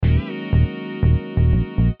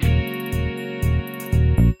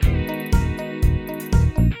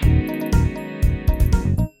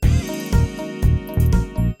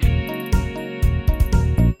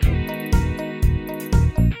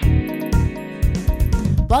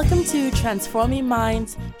Welcome to Transforming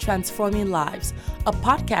Minds, Transforming Lives, a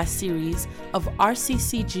podcast series of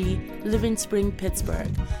RCCG Living Spring, Pittsburgh.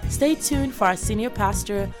 Stay tuned for our senior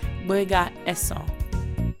pastor, Boyega Esson.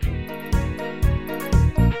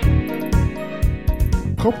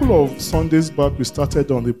 A couple of Sundays back, we started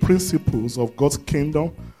on the principles of God's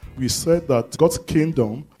kingdom. We said that God's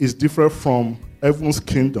kingdom is different from heaven's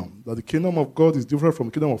kingdom, that the kingdom of God is different from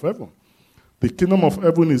the kingdom of heaven. The kingdom of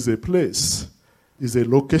heaven is a place, is a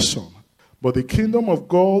location. But the kingdom of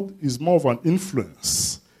God is more of an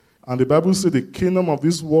influence. And the Bible says the kingdom of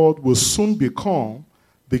this world will soon become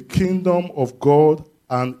the kingdom of God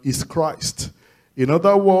and His Christ. In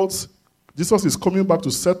other words, Jesus is coming back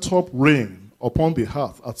to set up reign upon the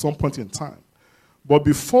earth at some point in time. But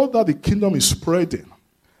before that, the kingdom is spreading.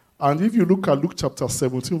 And if you look at Luke chapter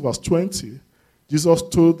 17, verse 20, Jesus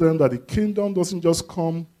told them that the kingdom doesn't just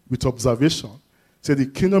come with observation. He said the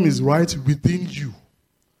kingdom is right within you.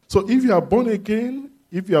 So if you are born again,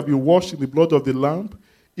 if you have been washed in the blood of the Lamb,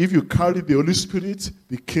 if you carry the Holy Spirit,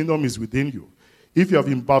 the kingdom is within you. If you have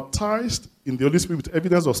been baptized in the Holy Spirit with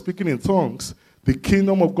evidence of speaking in tongues, the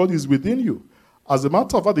kingdom of God is within you. As a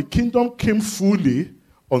matter of fact, the kingdom came fully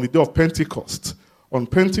on the day of Pentecost. On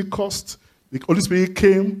Pentecost, the Holy Spirit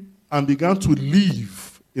came and began to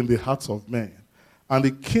live in the hearts of men. And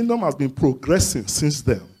the kingdom has been progressing since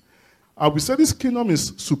then. And we say this kingdom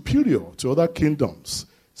is superior to other kingdoms,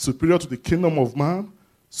 superior to the kingdom of man,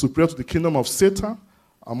 superior to the kingdom of Satan.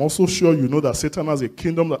 I'm also sure you know that Satan has a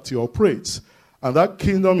kingdom that he operates, and that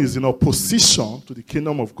kingdom is in opposition to the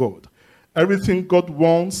kingdom of God. Everything God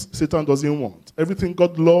wants, Satan doesn't want. Everything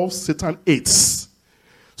God loves, Satan hates.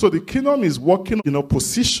 So the kingdom is working in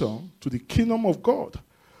opposition to the kingdom of God.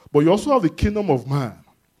 But you also have the kingdom of man.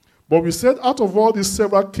 But we said out of all these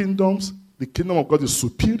several kingdoms, the kingdom of God is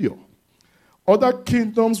superior. Other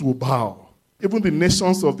kingdoms will bow. Even the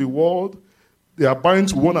nations of the world, they are bowing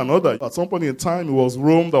to one another. At some point in time, it was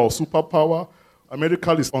Rome that was superpower.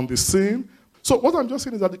 America is on the scene. So what I'm just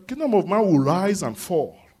saying is that the kingdom of man will rise and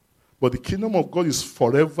fall. But the kingdom of God is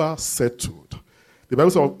forever settled. The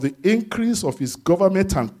Bible says, of the increase of his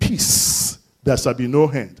government and peace, there shall be no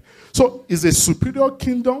end. So it's a superior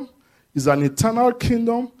kingdom. It's an eternal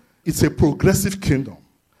kingdom. It's a progressive kingdom.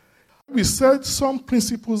 We said some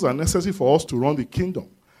principles are necessary for us to run the kingdom.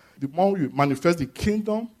 The more we manifest the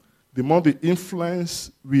kingdom, the more the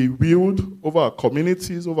influence we wield over our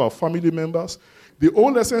communities, over our family members. The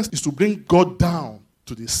whole essence is to bring God down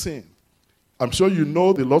to the scene. I'm sure you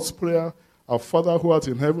know the Lord's Prayer, our Father who art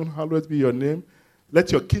in heaven, hallowed be your name.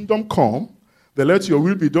 Let your kingdom come, then let your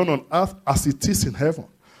will be done on earth as it is in heaven.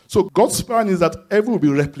 So God's plan is that heaven will be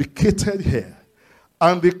replicated here.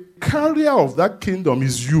 And the carrier of that kingdom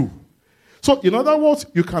is you. So in other words,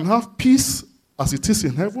 you can have peace as it is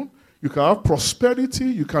in heaven. You can have prosperity.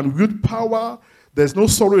 You can wield power. There's no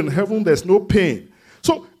sorrow in heaven. There's no pain.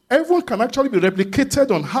 So heaven can actually be replicated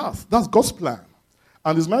on earth. That's God's plan.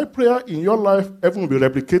 And it's my prayer in your life, heaven will be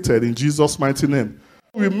replicated in Jesus' mighty name.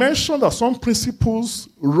 We mentioned that some principles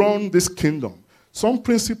run this kingdom. Some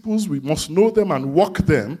principles, we must know them and walk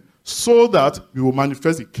them so that we will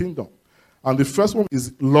manifest the kingdom. And the first one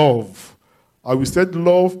is love. We said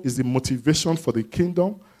love is the motivation for the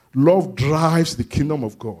kingdom. Love drives the kingdom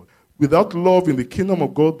of God. Without love in the kingdom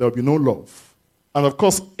of God, there will be no love. And of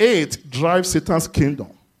course, hate drives Satan's kingdom.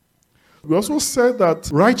 We also said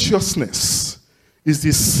that righteousness is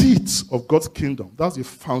the seat of God's kingdom. That's the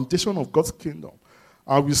foundation of God's kingdom.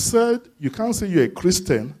 And we said you can't say you're a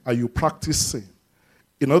Christian and you practice sin.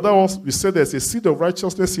 In other words, we said there's a seed of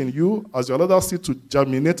righteousness in you. As you allow that seed to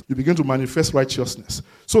germinate, you begin to manifest righteousness.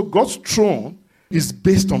 So God's throne is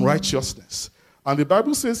based on righteousness. And the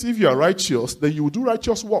Bible says if you are righteous, then you will do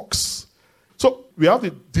righteous works. So we have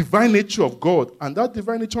the divine nature of God, and that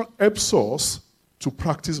divine nature helps us to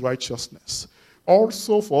practice righteousness.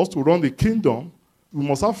 Also, for us to run the kingdom, we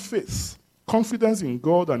must have faith, confidence in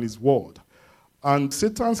God and His word. And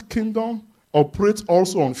Satan's kingdom operates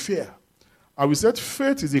also on fear. And we said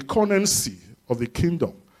faith is the currency of the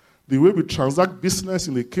kingdom. The way we transact business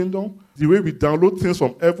in the kingdom, the way we download things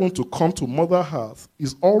from heaven to come to Mother Earth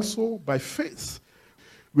is also by faith.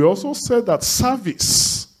 We also said that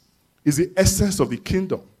service is the essence of the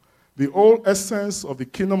kingdom. The whole essence of the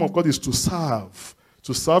kingdom of God is to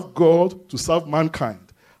serve God, to serve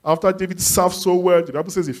mankind. After David served so well, the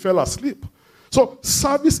Bible says he fell asleep. So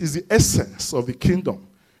service is the essence of the kingdom.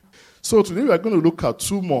 So today we are going to look at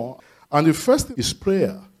two more. And the first thing is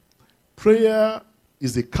prayer. Prayer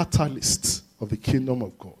is the catalyst of the kingdom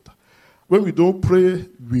of God. When we don't pray,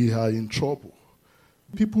 we are in trouble.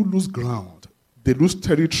 People lose ground. They lose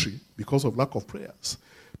territory because of lack of prayers.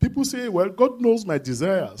 People say, well, God knows my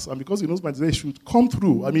desires, and because he knows my desires, he should come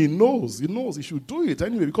through. I mean, he knows, he should do it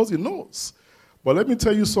anyway because he knows. But let me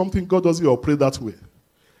tell you something, God doesn't operate that way.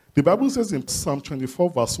 The Bible says in Psalm 24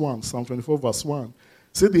 verse 1,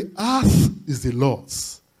 say the earth is the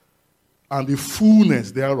Lord's, and the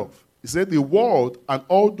fullness thereof. He said the world and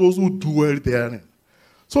all those who dwell therein.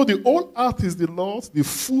 So the whole earth is the Lord's, the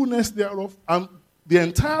fullness thereof, and the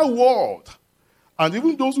entire world, and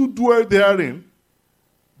even those who dwell therein,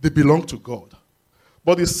 they belong to God.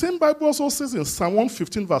 But the same Bible also says in Psalm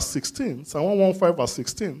 115 verse 16, Psalm 115 verse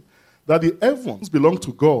 16, that the heavens belong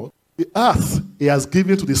to God, the earth he has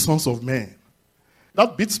given to the sons of men.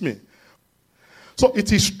 That beats me. So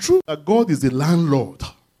it is true that God is the landlord,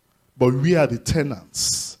 but we are the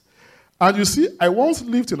tenants. And you see, I once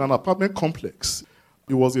lived in an apartment complex.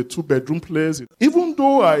 It was a 2-bedroom place. Even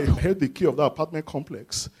though I had the key of that apartment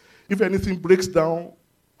complex, if anything breaks down,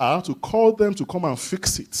 I had to call them to come and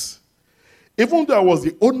fix it. Even though I was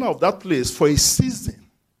the owner of that place for a season,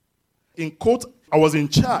 in quote, I was in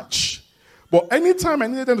charge. But anytime I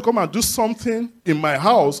needed them to come and do something in my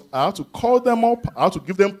house, I had to call them up. I had to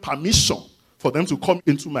give them permission for them to come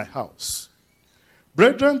into my house.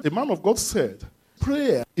 Brethren, the man of God said,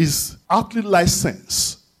 prayer is earthly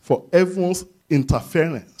license for heaven's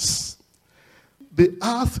interference. The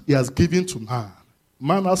earth he has given to man.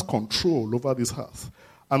 Man has control over this earth.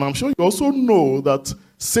 And I'm sure you also know that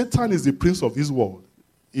Satan is the prince of this world.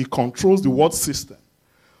 He controls the world system.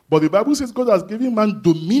 But the Bible says God has given man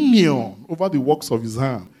dominion over the works of his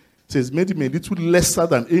hand. It says, made him a little lesser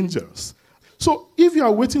than angels. So if you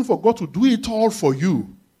are waiting for God to do it all for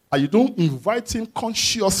you, and you don't invite him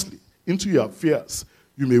consciously into your affairs,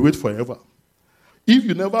 you may wait forever. If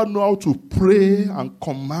you never know how to pray and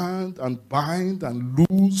command and bind and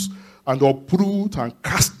loose and uproot and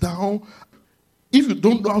cast down, if you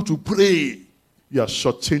don't know how to pray, you are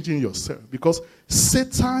shortchanging yourself. Because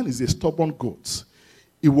Satan is a stubborn goat.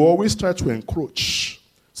 He will always try to encroach.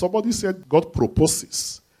 Somebody said God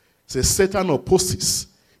proposes. Says Satan opposes.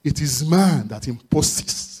 It is man that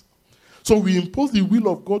imposes. So we impose the will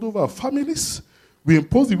of God over our families. We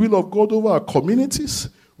impose the will of God over our communities.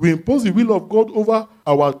 We impose the will of God over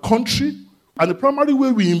our country. And the primary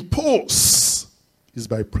way we impose is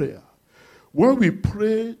by prayer. When we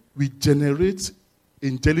pray, we generate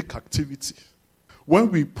angelic activity.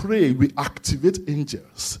 When we pray, we activate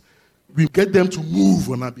angels. We get them to move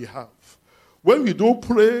on our behalf. When we don't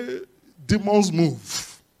pray, demons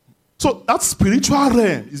move. So that spiritual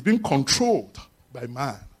realm is being controlled by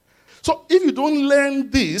man. So if you don't learn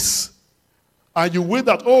this, and you wait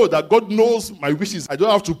that God knows my wishes, I don't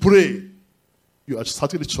have to pray, you are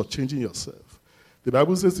certainly shortchanging yourself. The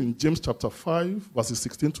Bible says in James chapter 5, verses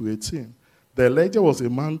 16 to 18, that Elijah was a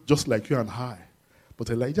man just like you and I. But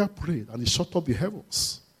Elijah prayed, and he shut up the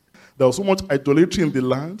heavens. There was so much idolatry in the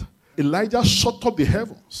land. Elijah shut up the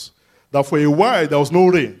heavens, that for a while there was no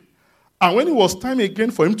rain. And when it was time again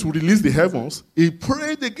for him to release the heavens, he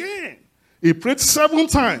prayed again. He prayed 7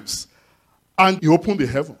 times, and he opened the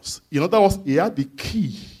heavens. In other words, he had the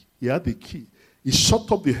key. He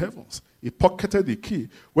shut up the heavens. He pocketed the key.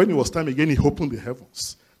 When it was time again, he opened the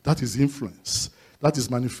heavens. That is influence. That is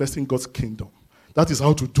manifesting God's kingdom. That is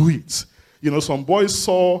how to do it. Some boys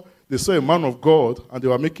saw a man of God, and they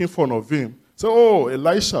were making fun of him. So,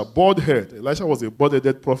 Elisha, bald head. Elisha was a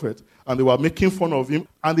bald-headed prophet, and they were making fun of him,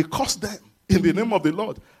 and they cursed them in the name of the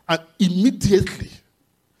Lord. And immediately,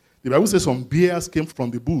 the Bible says some bears came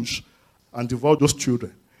from the bush and devoured those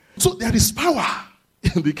children. So there is power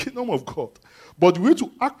in the kingdom of God. But the way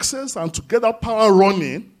to access and to get that power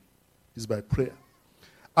running is by prayer.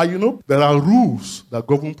 And there are rules that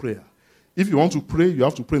govern prayer. If you want to pray, you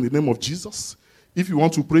have to pray in the name of Jesus. If you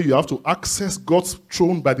want to pray, you have to access God's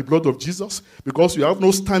throne by the blood of Jesus, because you have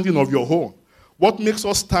no standing of your own. What makes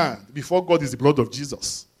us stand before God is the blood of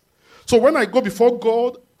Jesus. So when I go before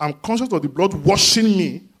God, I'm conscious of the blood washing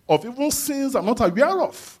me of even sins I'm not aware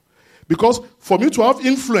of. Because for me to have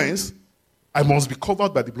influence, I must be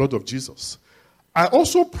covered by the blood of Jesus. I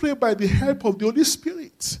also pray by the help of the Holy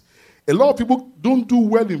Spirit. A lot of people don't do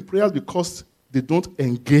well in prayers because they don't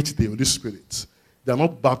engage the Holy Spirit. They are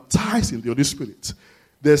not baptized in the Holy Spirit.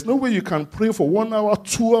 There's no way you can pray for 1 hour,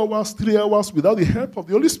 2 hours, 3 hours without the help of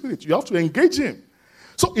the Holy Spirit. You have to engage Him.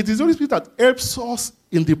 So it is the Holy Spirit that helps us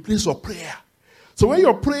in the place of prayer. So when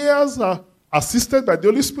your prayers are assisted by the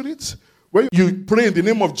Holy Spirit, when you pray in the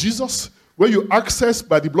name of Jesus, when you access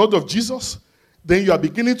by the blood of Jesus, then you are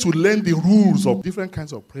beginning to learn the rules of different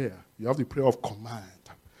kinds of prayer. You have the prayer of command,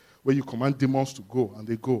 where you command demons to go, and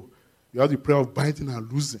they go. You have the prayer of binding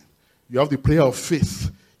and loosing. You have the prayer of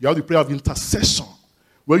faith. You have the prayer of intercession,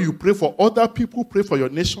 where you pray for other people, pray for your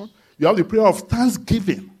nation. You have the prayer of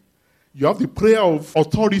thanksgiving. You have the prayer of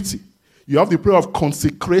authority. You have the prayer of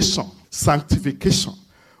consecration, sanctification,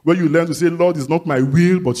 where you learn to say, Lord, it's not my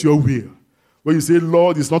will, but your will. Where you say,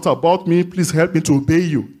 Lord, it's not about me, please help me to obey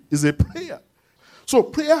you. It's a prayer. So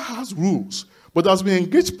prayer has rules. But as we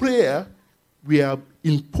engage prayer, we are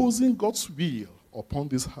imposing God's will upon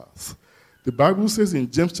this earth. The Bible says in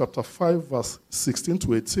James chapter 5, verse 16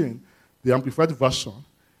 to 18, the Amplified Version,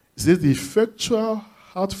 it says, the effectual,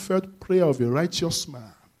 heartfelt prayer of a righteous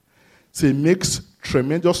man, it makes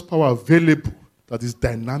tremendous power available that is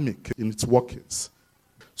dynamic in its workings.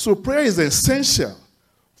 So prayer is essential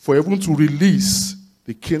for everyone to release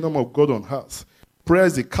the kingdom of God on earth. Prayer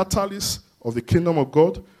is the catalyst of the kingdom of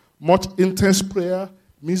God. Much intense prayer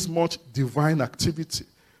means much divine activity,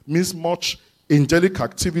 means much angelic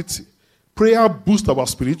activity. Prayer boosts our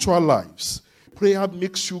spiritual lives. Prayer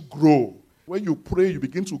makes you grow. When you pray, you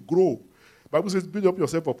begin to grow. The Bible says, build up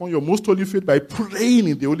yourself upon your most holy faith by praying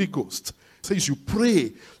in the Holy Ghost. It says you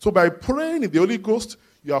pray. So by praying in the Holy Ghost,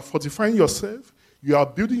 you are fortifying yourself. You are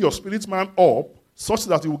building your spirit man up such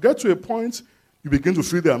that you will get to a point you begin to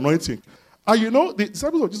feel the anointing. And you know, the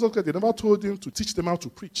disciples of Jesus Christ, they never told him to teach them how to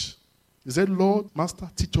preach. They said, Lord, Master,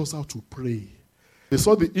 teach us how to pray. They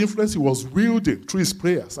saw the influence he was wielding through his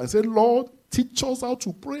prayers. And said, Lord, teach us how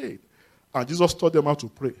to pray. And Jesus taught them how to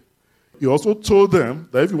pray. He also told them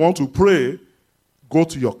that if you want to pray, go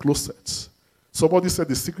to your closet. Somebody said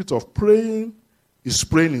the secret of praying is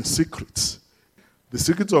praying in secret. The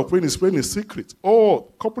secret of praying is praying in secret. Oh,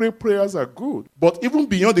 corporate prayers are good. But even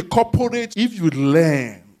beyond the corporate, if you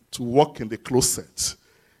learn to walk in the closet,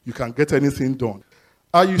 you can get anything done.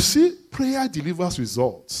 And you see, prayer delivers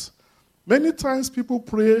results. Many times people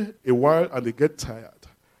pray a while and they get tired.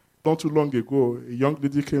 Not too long ago, a young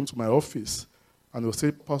lady came to my office and they'll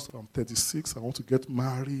say, Pastor, I'm 36, I want to get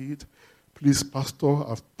married. Please, Pastor,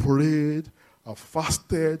 I've prayed, I've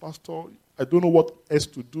fasted. Pastor, I don't know what else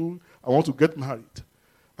to do. I want to get married.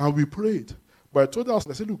 And we prayed. But I told her, I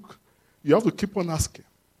said, look, you have to keep on asking.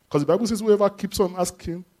 Because the Bible says whoever keeps on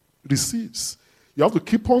asking receives. You have to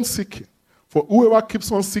keep on seeking. For whoever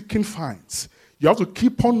keeps on seeking finds. You have to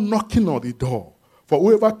keep on knocking on the door. For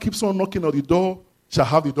whoever keeps on knocking on the door shall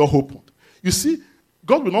have the door opened. You see,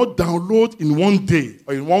 God will not download in one day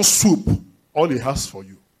or in one swoop all he has for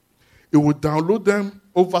you. He will download them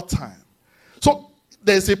over time. So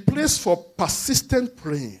there's a place for persistent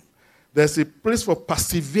praying. There's a place for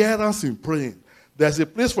perseverance in praying. There's a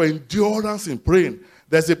place for endurance in praying.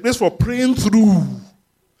 There's a place for praying through.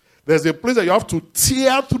 There's a place that you have to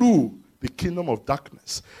tear through the kingdom of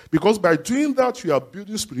darkness. Because by doing that, you are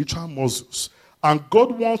building spiritual muscles. And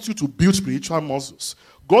God wants you to build spiritual muscles.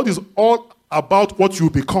 God is all about what you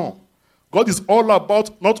become. God is all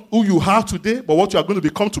about not who you are today, but what you are going to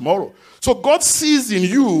become tomorrow. So God sees in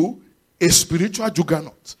you a spiritual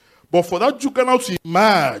juggernaut. But for that juggernaut to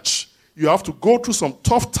emerge, you have to go through some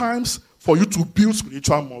tough times for you to build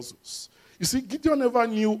spiritual muscles. You see, Gideon never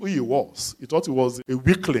knew who he was. He thought he was a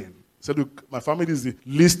weakling. He said, look, my family is the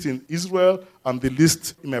least in Israel. I'm the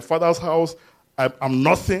least in my father's house. I'm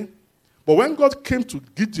nothing. But when God came to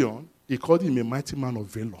Gideon, he called him a mighty man of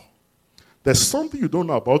valor. There's something you don't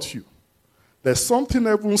know about you. There's something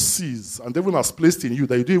everyone sees and everyone has placed in you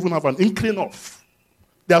that you don't even have an inkling of.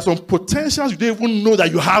 There are some potentials you don't even know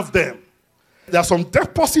that you have them. There are some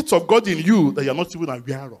deposits of God in you that you're not even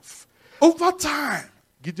aware of. Over time,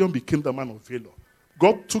 Gideon became the man of valor.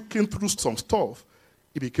 God took him through some stuff.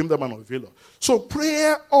 He became the man of valor. So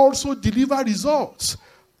prayer also delivers results.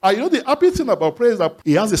 And you know the happy thing about prayer is that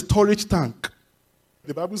it has a storage tank.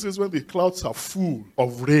 The Bible says when the clouds are full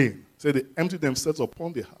of rain, say they empty themselves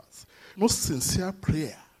upon the earth. No sincere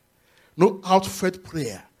prayer, no heartfelt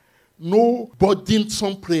prayer, no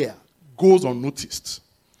burdensome prayer goes unnoticed.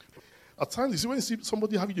 At times, you see, when you see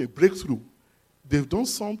somebody having a breakthrough, they've done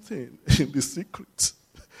something in the secret.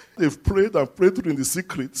 They've prayed and prayed through in the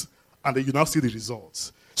secret, and then you now see the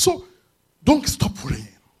results. So, don't stop praying.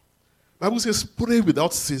 The Bible says, pray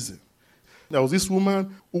without ceasing. There was this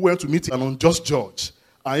woman who went to meet an unjust judge,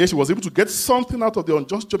 and yet she was able to get something out of the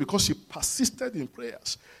unjust judge because she persisted in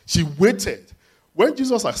prayers. She waited. When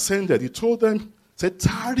Jesus ascended, he told them, said,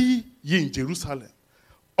 tarry ye in Jerusalem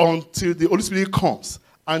until the Holy Spirit comes.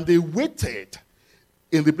 And they waited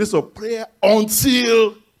in the place of prayer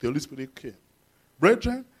until the Holy Spirit came.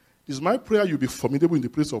 Brethren, it's my prayer you'll be formidable in the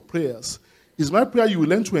place of prayers. It's my prayer you will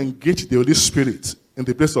learn to engage the Holy Spirit in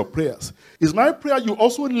the place of prayers. It's my prayer you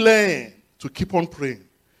also learn to keep on praying,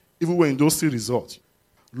 even when you don't see results.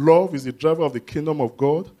 Love is the driver of the kingdom of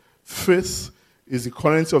God. Faith is the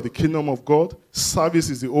currency of the kingdom of God. Service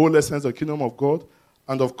is the whole essence of the kingdom of God.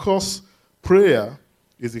 And of course, prayer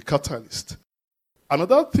is a catalyst.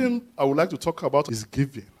 Another thing I would like to talk about is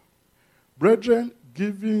giving. Brethren,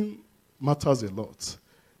 giving matters a lot.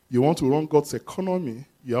 You want to run God's economy,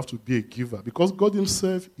 you have to be a giver. Because God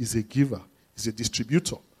himself is a giver, is a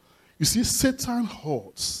distributor. You see, Satan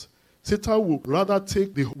hoards. Satan will rather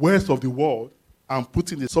take the wealth of the world and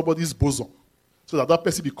put it in somebody's bosom so that that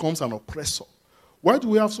person becomes an oppressor. Why do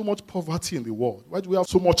we have so much poverty in the world? Why do we have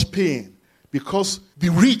so much pain? Because the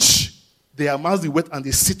rich, they amass the wealth and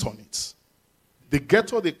they sit on it. They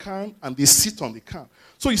get what they can and they sit on the can.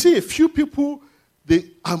 So you see, a few people,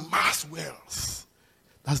 they amass wealth.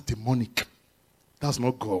 That's demonic. That's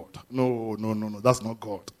not God. No, that's not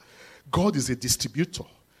God. God is a distributor.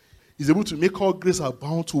 He's able to make all grace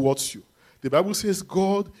abound towards you. The Bible says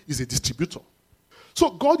God is a distributor. So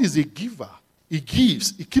God is a giver. He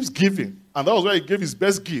gives. He keeps giving. And that was why he gave his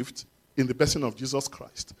best gift in the person of Jesus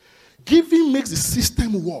Christ. Giving makes the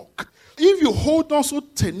system work. If you hold on so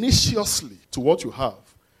tenaciously to what you have,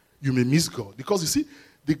 you may miss God. Because you see,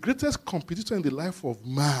 the greatest competitor in the life of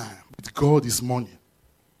man with God is money.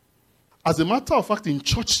 As a matter of fact, in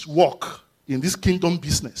church work, in this kingdom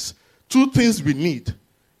business, two things we need,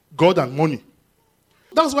 God and money.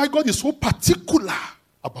 That's why God is so particular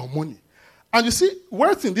about money. And you see,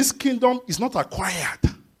 wealth in this kingdom is not acquired.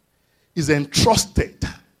 It's entrusted.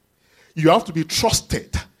 You have to be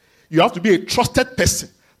trusted. You have to be a trusted person.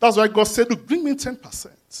 That's why God said, look, bring me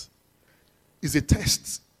 10%. It's a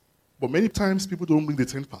test. But many times people don't bring the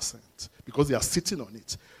 10% because they are sitting on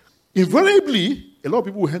it. Invariably, a lot of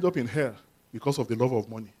people will end up in hell because of the love of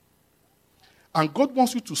money. And God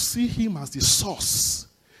wants you to see him as the source.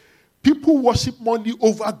 People worship money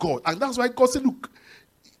over God. And that's why God said, look,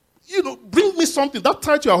 bring me something. That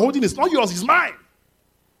title you are holding is not yours, it's mine.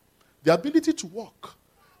 The ability to walk.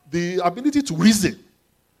 The ability to reason.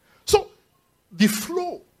 So, the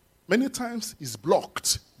flow, many times, is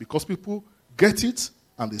blocked because people get it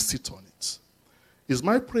and they sit on it. It's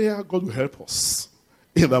my prayer God will help us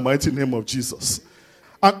in the mighty name of Jesus.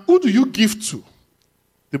 And who do you give to?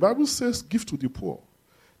 The Bible says give to the poor.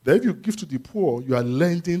 That if you give to the poor, you are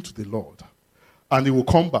lending to the Lord. And it will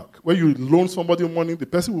come back. When you loan somebody money, the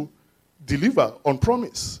person will deliver on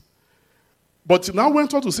promise. But it now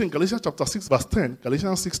went on to say in Galatians chapter 6, verse 10,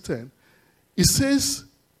 Galatians 6:10, it says,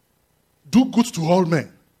 do good to all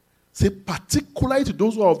men. Say, particularly to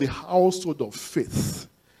those who are of the household of faith.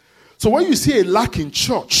 So when you see a lack in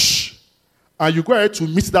church, and you go ahead to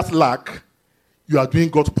meet that lack, you are doing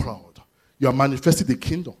God proud. You are manifesting the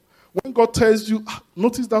kingdom. When God tells you,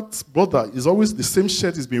 notice that brother is always the same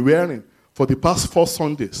shirt he's been wearing for the past 4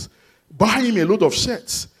 Sundays. Buy him a load of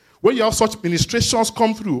shirts. When you have such ministrations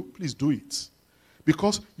come through, please do it.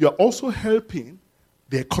 Because you are also helping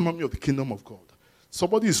the economy of the kingdom of God.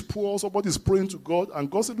 Somebody is poor, somebody is praying to God, and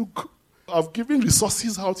God said, look, I've given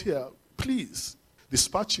resources out here. Please,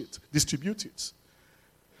 dispatch it, distribute it.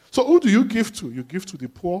 So who do you give to? You give to the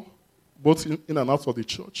poor, both in and out of the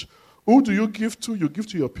church. Who do you give to? You give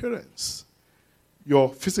to your parents,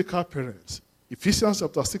 your physical parents. Ephesians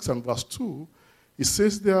chapter 6 and verse 2, it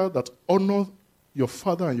says there that honor your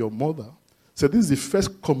father and your mother. So this is the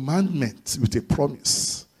first commandment with a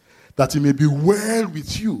promise, that it may be well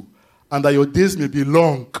with you and that your days may be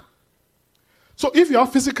long. So if you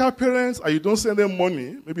have physical parents and you don't send them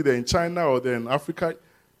money, maybe they're in China or they're in Africa,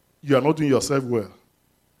 you are not doing yourself well.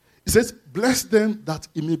 It says, bless them that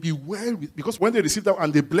it may be well with you. Because when they receive that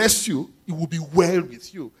and they bless you, it will be well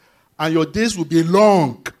with you. And your days will be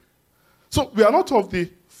long. So we are not of the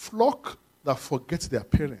flock that forgets their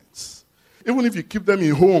parents. Even if you keep them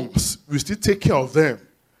in homes, we still take care of them.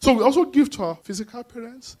 So we also give to our physical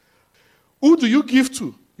parents. Who do you give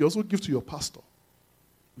to? You also give to your pastor.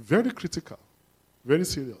 Very critical. Very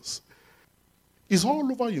serious. It's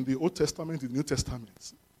all over in the Old Testament, in the New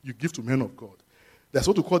Testament. You give to men of God. That's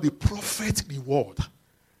what we call the prophet reward.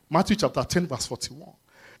 Matthew chapter 10, verse 41.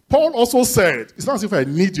 Paul also said, it's not as if I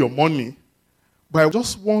need your money, but I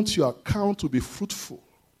just want your account to be fruitful.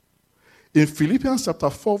 In Philippians chapter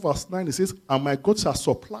 4, verse 9, it says, and my God shall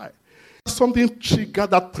supply. Something triggered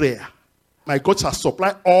that prayer. My God shall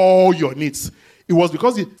supply all your needs. It was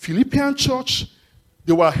because the Philippian church,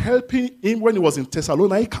 they were helping him when he was in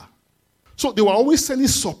Thessalonica. So they were always sending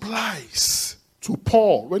supplies to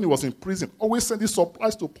Paul when he was in prison. Always sending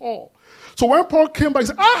supplies to Paul. So when Paul came back, he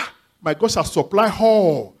said, my God shall supply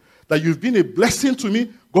all. That you've been a blessing to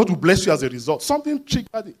me, God will bless you as a result. Something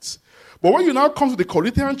triggered it. But when you now come to the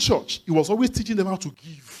Corinthian church, he was always teaching them how to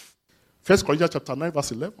give. 1 Corinthians chapter 9,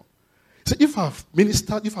 verse 11. He said, if I've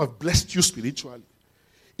ministered, if I've blessed you spiritually,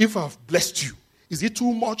 if I've blessed you, is it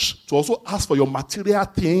too much to also ask for your material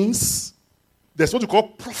things? There's what you call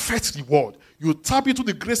prophet reward. You tap into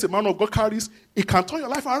the grace a man of God carries, it can turn your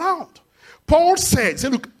life around. Paul said,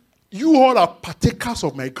 look, you all are partakers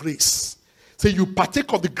of my grace. Say, you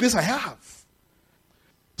partake of the grace I have.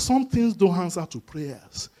 Some things don't answer to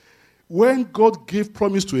prayers. When God gave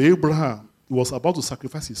promise to Abraham, he was about to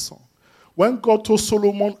sacrifice his son. When God told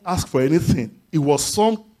Solomon, ask for anything, it was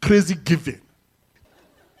some crazy giving.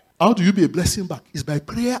 How do you be a blessing back? It's by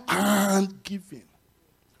prayer and giving.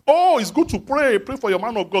 Oh, it's good to pray. Pray for your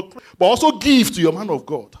man of God. But also give to your man of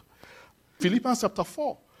God. Philippians chapter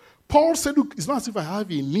 4. Paul said, look, it's not as if I have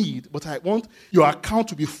a need, but I want your account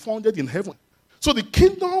to be funded in heaven. So the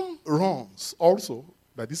kingdom runs also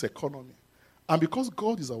by this economy. And because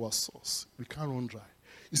God is our source, we can't run dry.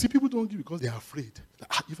 You see, people don't give because they are afraid. Like,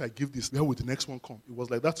 if I give this, where will the next one come? It was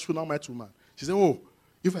like that Shunammite woman. She said, oh,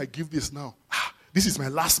 if I give this now, this is my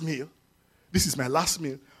last meal. This is my last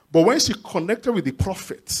meal. But when she connected with the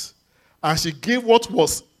prophet, and she gave what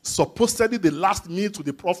was supposedly the last meal to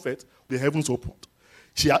the prophet, the heavens opened.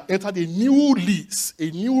 She had entered a new lease,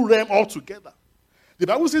 a new realm altogether. The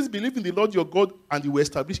Bible says, believe in the Lord your God and you will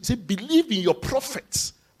establish. It says, believe in your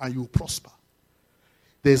prophets and you will prosper.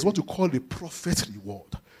 There's what you call the prophet reward.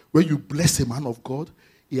 When you bless a man of God,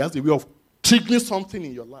 he has a way of triggering something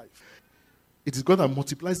in your life. It is God that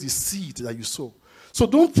multiplies the seed that you sow. So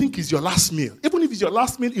don't think it's your last meal. Even if it's your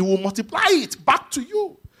last meal, it will multiply it back to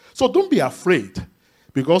you. So don't be afraid,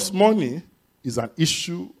 because money is an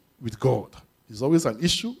issue with God. It's always an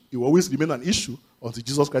issue. It will always remain an issue until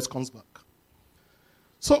Jesus Christ comes back.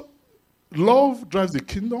 So love drives the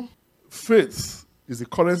kingdom. Faith is the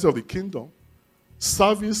currency of the kingdom.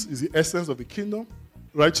 Service is the essence of the kingdom.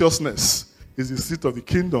 Righteousness is the seat of the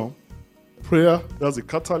kingdom. Prayer, that's the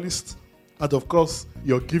catalyst. And of course,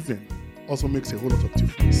 your giving also makes a whole lot of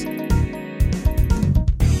difference.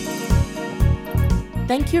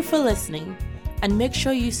 Thank you for listening, and make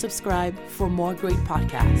sure you subscribe for more great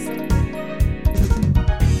podcasts.